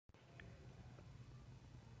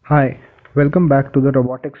Hi, welcome back to the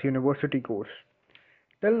Robotics University course.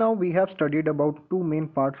 Till now we have studied about two main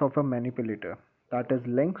parts of a manipulator, that is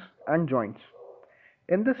links and joints.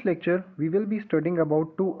 In this lecture we will be studying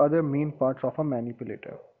about two other main parts of a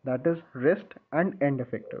manipulator, that is wrist and end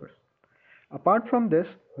effectors. Apart from this,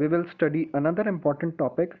 we will study another important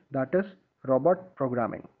topic, that is robot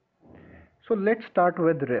programming. So let's start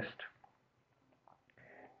with wrist.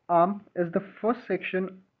 Arm is the first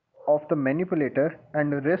section of the manipulator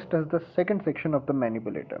and wrist is the second section of the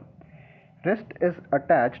manipulator. Wrist is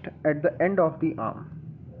attached at the end of the arm.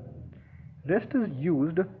 Wrist is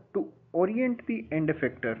used to orient the end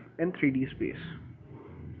effector in 3D space.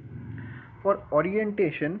 For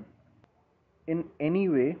orientation in any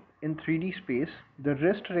way in 3D space, the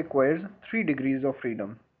wrist requires 3 degrees of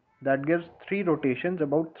freedom. That gives 3 rotations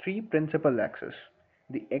about 3 principal axes,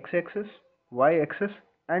 the x-axis, y-axis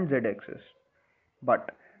and z-axis.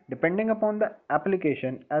 But depending upon the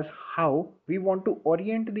application as how we want to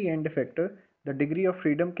orient the end effector, the degree of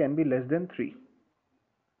freedom can be less than 3.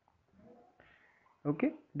 Okay,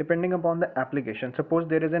 depending upon the application. Suppose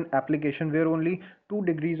there is an application where only 2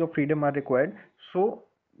 degrees of freedom are required, so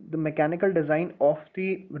the mechanical design of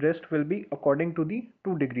the wrist will be according to the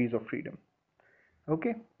 2 degrees of freedom.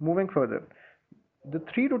 Okay, moving further, the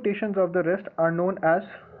 3 rotations of the wrist are known as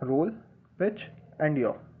roll, pitch and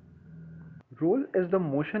yaw. Roll is the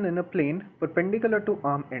motion in a plane perpendicular to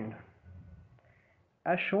arm end.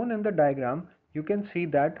 As shown in the diagram, you can see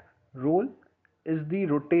that roll is the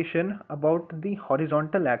rotation about the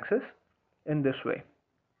horizontal axis in this way.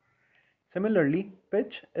 Similarly,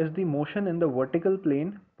 pitch is the motion in the vertical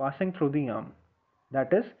plane passing through the arm.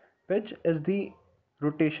 That is, pitch is the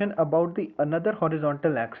rotation about the another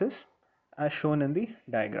horizontal axis as shown in the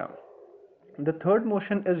diagram. The third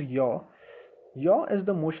motion is yaw. Yaw is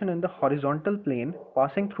the motion in the horizontal plane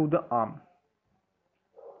passing through the arm.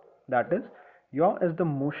 That is, yaw is the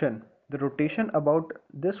motion, the rotation about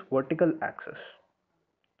this vertical axis.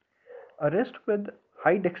 A wrist with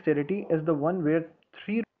high dexterity is the one where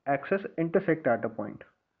 3 axes intersect at a point.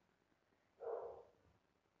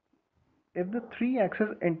 If the 3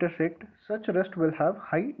 axes intersect, such a wrist will have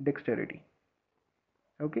high dexterity.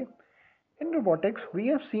 Okay. In robotics, we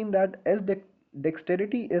have seen that as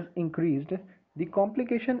dexterity is increased, the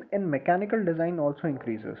complication in mechanical design also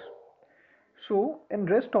increases. So in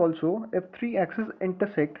wrist also, if 3 axes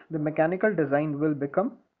intersect, the mechanical design will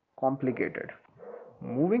become complicated.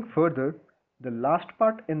 Moving further, the last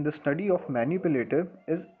part in the study of manipulator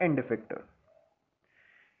is end effector.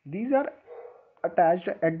 These are attached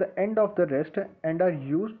at the end of the wrist and are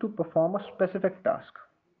used to perform a specific task.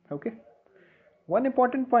 Okay. One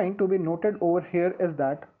important point to be noted over here is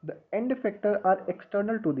that the end effector are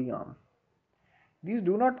external to the arm. These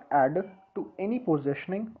do not add to any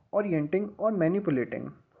positioning, orienting or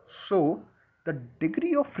manipulating. So the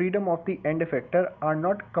degree of freedom of the end effector are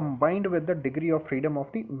not combined with the degree of freedom of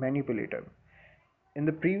the manipulator. In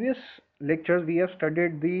the previous lectures we have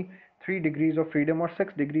studied the 3 degrees of freedom or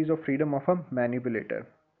 6 degrees of freedom of a manipulator.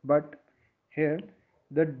 But here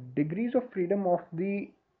the degrees of freedom of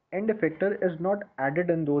the end effector is not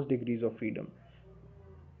added in those degrees of freedom.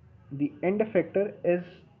 The end effector is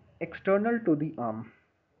external to the arm.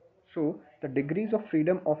 So the degrees of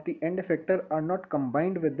freedom of the end effector are not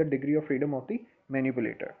combined with the degree of freedom of the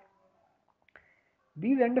manipulator.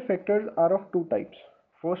 These end effectors are of two types.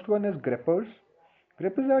 First one is grippers.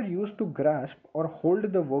 Grippers are used to grasp or hold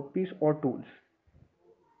the workpiece or tools.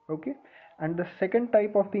 Okay. And the second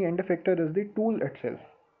type of the end effector is the tool itself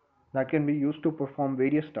that can be used to perform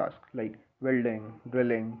various tasks like welding,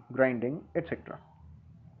 drilling, grinding, etc.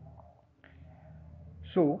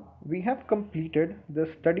 So we have completed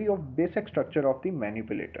the study of basic structure of the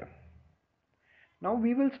manipulator. Now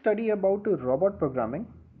we will study about robot programming.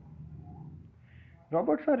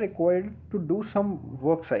 Robots are required to do some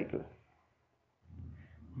work cycle.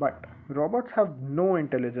 But robots have no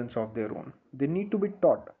intelligence of their own. They need to be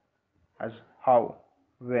taught as how,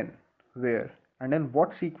 when, where and in what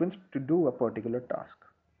sequence to do a particular task.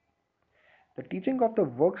 The teaching of the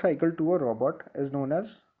work cycle to a robot is known as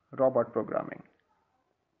robot programming.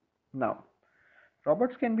 Now,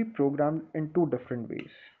 robots can be programmed in two different ways.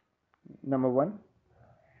 Number one,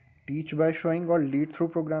 teach by showing or lead through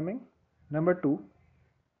programming. Number two,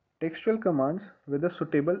 textual commands with a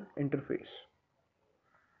suitable interface.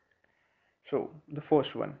 So, the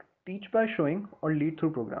first one, teach by showing or lead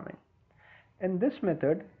through programming. In this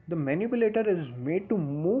method, the manipulator is made to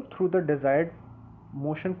move through the desired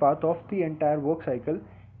motion path of the entire work cycle,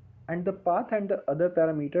 and the path and the other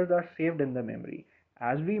parameters are saved in the memory.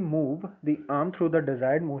 As we move the arm through the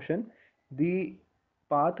desired motion, the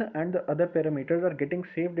path and the other parameters are getting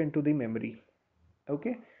saved into the memory.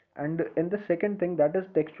 Okay, and in the second thing, that is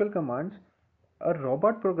textual commands, a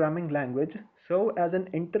robot programming language serve as an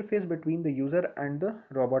interface between the user and the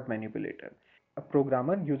robot manipulator. A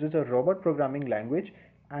programmer uses a robot programming language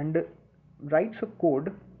and writes a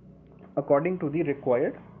code according to the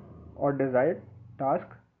required or desired task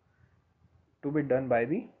to be done by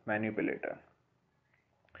the manipulator.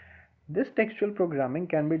 This textual programming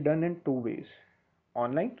can be done in two ways,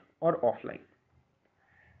 online or offline.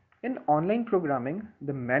 In online programming,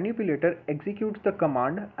 the manipulator executes the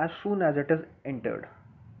command as soon as it is entered.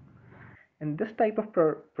 In this type of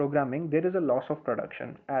programming, there is a loss of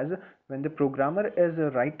production, as when the programmer is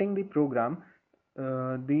writing the program,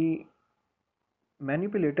 the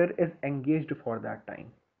manipulator is engaged for that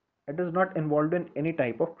time. It is not involved in any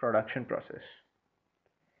type of production process.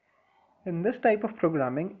 In this type of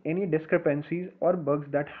programming, any discrepancies or bugs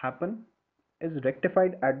that happen is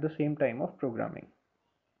rectified at the same time of programming.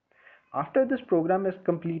 After this program is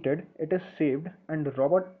completed, it is saved and the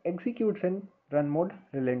robot executes in run mode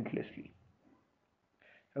relentlessly.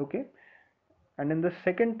 Okay, and in the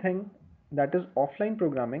second thing, that is offline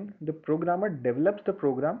programming, the programmer develops the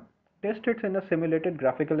program, tests it in a simulated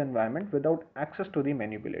graphical environment without access to the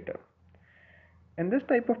manipulator. In this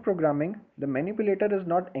type of programming, the manipulator is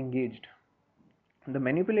not engaged. The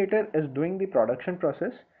manipulator is doing the production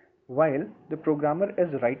process while the programmer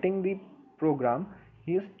is writing the program.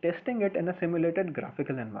 He is testing it in a simulated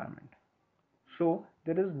graphical environment. So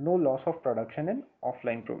there is no loss of production in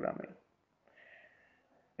offline programming.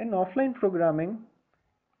 In offline programming,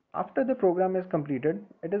 after the program is completed,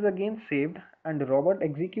 it is again saved and the robot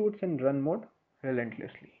executes in run mode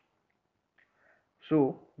relentlessly.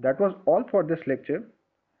 So that was all for this lecture.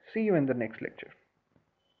 See you in the next lecture.